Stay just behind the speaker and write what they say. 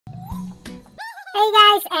Hey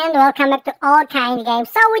guys, and welcome back to All Kind Games.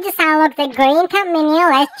 So we just unlocked the green top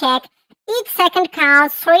minion. Let's check. Each second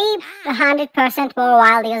counts 300% more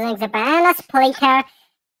while using the banana splitter.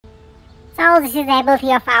 So this is the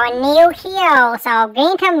ability of our new hero. So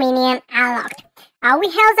green top minion unlocked. We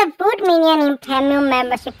have the wood minion in premium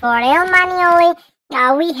membership for real money only.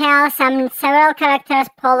 We have several characters,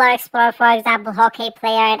 Polar Explorer for example, hockey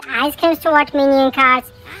player, and Ice Cream Stuart minion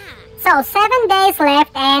cards. So 7 days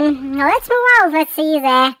left, and let's move out. Let's see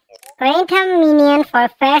the green thumb minion for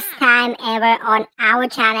first time ever on our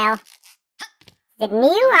channel. The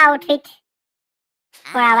new outfit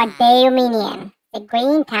for our debut minion, the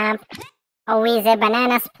green thumb with the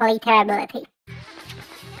banana splitter ability.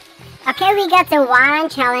 Okay, we got the one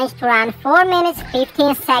challenge to run 4 minutes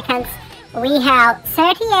 15 seconds. We have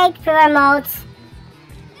 38 fewer modes.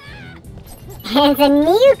 And the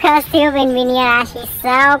new costume in Minion is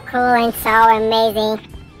so cool and so amazing.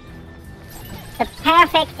 The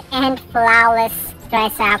perfect and flawless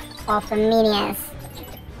dress up of the Minions.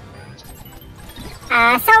 So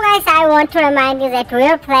guys, I want to remind you that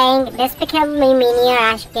we're playing Despicable Me Minion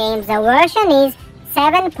Rush games. The version is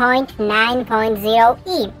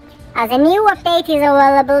 7.9.0e. The new update is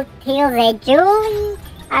available till the July.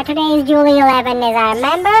 Today is July 11 as I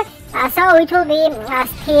remember. So it will be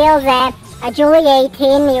still the July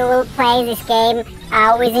 18, you will play this game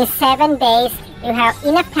within 7 days. You have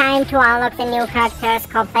enough time to unlock the new characters,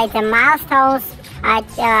 complete the milestones,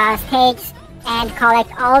 stages, and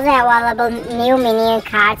collect all the available new minion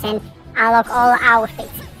cards and unlock all outfits.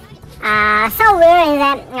 So we're in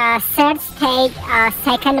the third stage,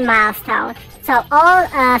 second milestone. So all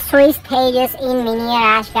 3 stages in Minion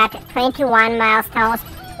Rush got 21 milestones.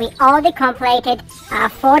 We already completed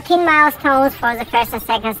 14 milestones for the first and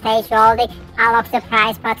second stage. We already unlocked the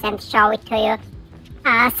prize box and show it to you.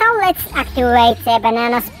 So let's activate the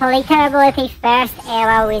banana splitter ability first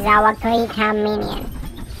ever with our green thumb minion.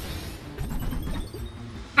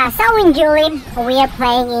 So in July we are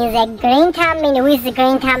playing in the green thumb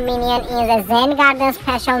minion in the Zen Garden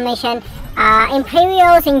special mission. In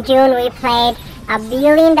previous in June we played a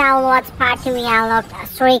billion downloads party. We unlocked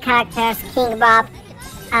 3 characters: King Bob,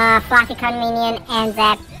 Fluffycon minion, and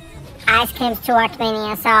the Ice Cream Stuart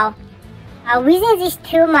minion. So within these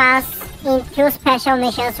 2 months, in 2 special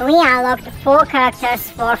missions, we unlocked 4 characters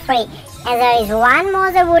for free. And there is one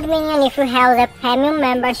more, the wood minion. If you have the premium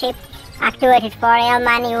membership activated for real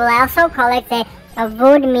money, you will also collect the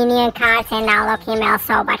wood minion cards and unlock him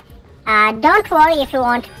also. But don't worry if you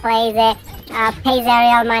want to play the pay the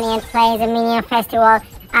real money and play the minion festival.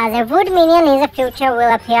 The wood minion in the future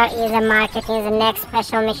will appear in the market in the next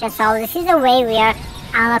special mission. So this is the way we are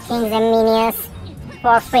unlocking the minions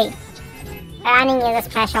for free, running in the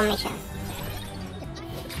special mission.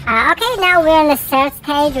 Okay, now we're in the third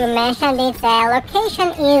stage. We mentioned it. The location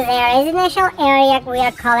is a residential area. We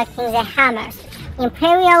are collecting the hammers. In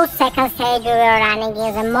previous second stage, we were running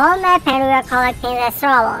in the mall map and we were collecting the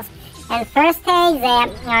throwballs. And first stage, the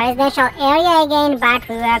residential area again, but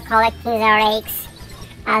we were collecting the rakes.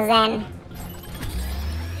 Then,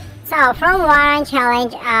 so from one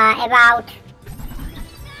challenge about,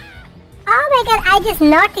 oh my god, I just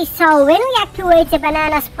noticed. So when we activate the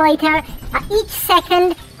banana splitter, each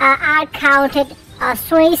second are counted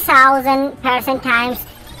 3,000% times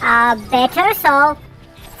better. So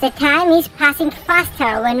the time is passing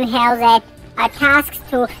faster when we have the tasks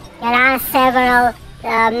to run several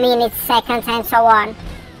minutes, seconds, and so on.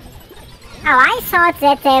 Oh, I thought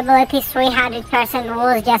that the ability 300%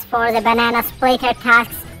 was just for the banana splitter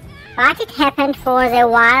tasks, but it happened for the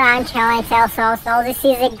one-run challenge also, so this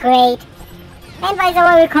is a great. And by the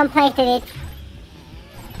way, we completed it.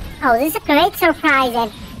 Oh, this is a great surprise,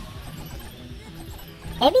 and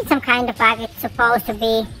maybe it's some kind of bug. It's supposed to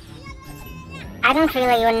be. I don't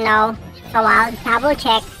really even know, so I'll double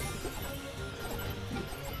check.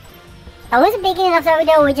 So at the beginning of the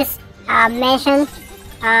video, we just mentioned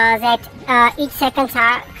that each seconds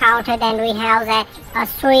are counted and we have the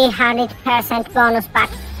 300% bonus, but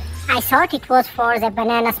I thought it was for the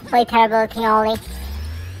banana splitter ability only.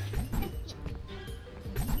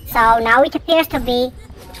 So now it appears to be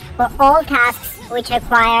for all tasks which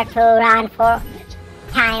require to run for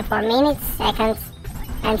time for minutes, seconds,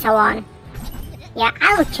 and so on. Yeah,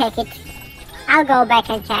 I'll check it. I'll go back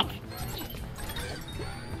and check.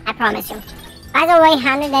 I promise you. By the way,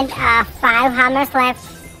 105 hammers left.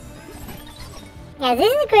 Yeah,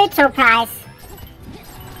 this is a great surprise.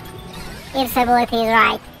 If the ability is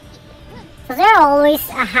right. So there are always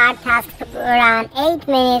a hard task to run 8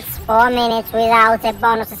 minutes, 4 minutes without the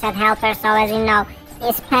bonuses and helpers. So as you know,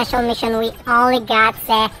 in special mission we only got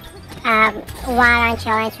the one-run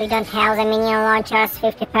challenge, we don't have the minion launchers,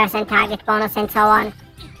 50% target bonus and so on.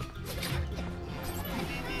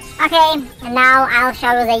 Okay, and now I'll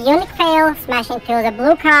show you the unique fail, smash into the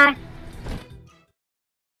blue car.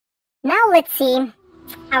 Now let's see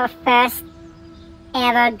our first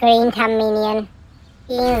ever green time minion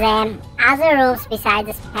in the other rooms besides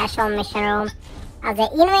the special mission room. The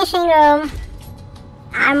invention room,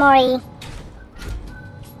 armory,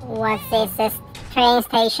 what's this, the train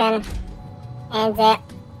station, and the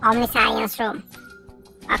omniscience room.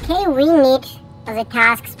 Okay, we need the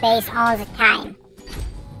task space all the time.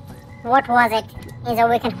 What was it in the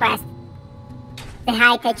weekend quest? The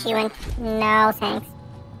height achievement. No thanks.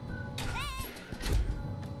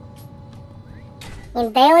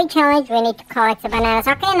 In daily challenge we need to collect the bananas.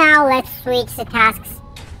 Okay, now let's switch the tasks.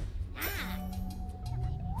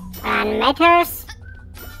 Run meters.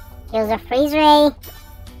 Use the freeze ray.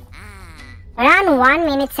 Run 1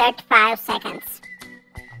 minute 35 seconds.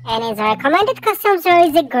 And in the recommended costumes there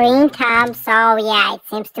is a green thumb, so yeah, it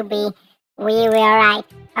seems to be we were right.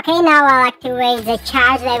 Okay, now I'll activate the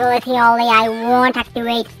charge ability only. I won't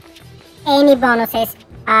activate any bonuses.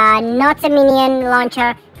 Not the minion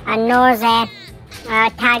launcher, nor the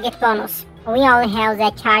target bonus. We only have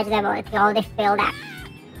the charge ability already filled up.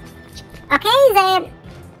 Okay, the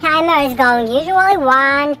timer is going usually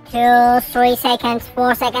 1, 2, 3 seconds,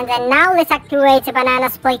 4 seconds, and now let's activate the banana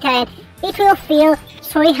splitter and it will feel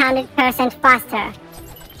 300% faster.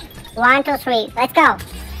 1, 2, 3, let's go.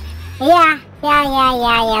 Yeah.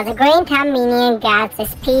 The green time minion got the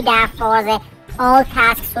speed up for the all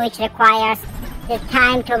tasks which requires the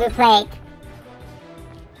time to be played.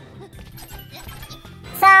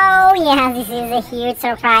 So yeah, this is a huge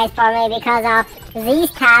surprise for me because of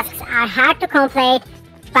these tasks are hard to complete,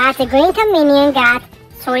 but the green time minion got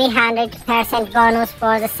 300% bonus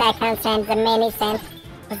for the seconds and the minutes, and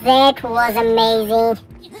that was amazing.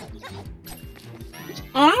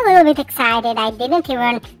 And I'm a little bit excited. I didn't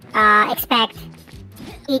even expect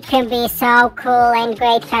it can be so cool and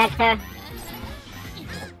great character.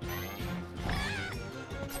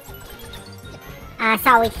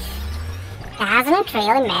 So it doesn't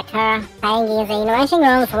really matter playing in the invention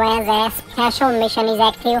rooms where the special mission is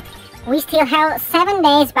active. We still have 7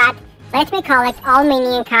 days, but let me collect all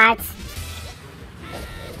minion cards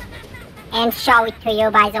and show it to you,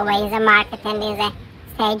 by the way, in the market and in the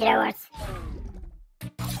stage rewards.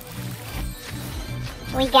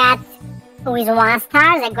 We got with 1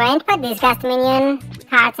 star the Grandpa Disgust Minion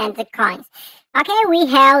cards and the coins. Okay, we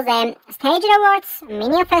have the stage rewards,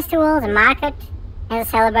 Minion Festival, the market, and the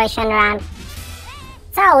celebration round.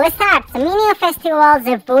 So let's start. The Minion Festival,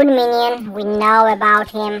 the Wood Minion, we know about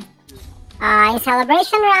him. In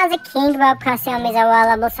celebration round, the King Bob costume is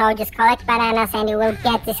available, so just collect bananas and you will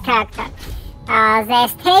get this character. The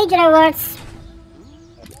stage rewards.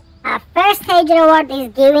 First stage reward is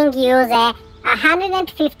giving you the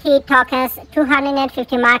 150 tokens,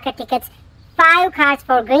 250 market tickets, 5 cards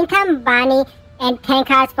for Green Thumb Bunny, and 10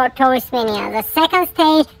 cards for Tourist Minion. The second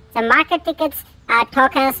stage, the market tickets,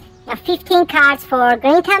 tokens, 15 cards for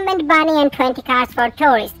Green Thumb and Bunny, and 20 cards for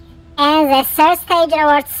Tourist. And the third stage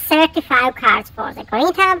rewards 35 cards for the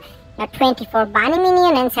Green Thumb, 20 for Bunny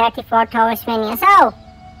Minion, and 30 for Tourist Minion. So,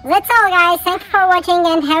 that's all guys. Thank you for watching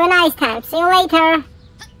and have a nice time. See you later.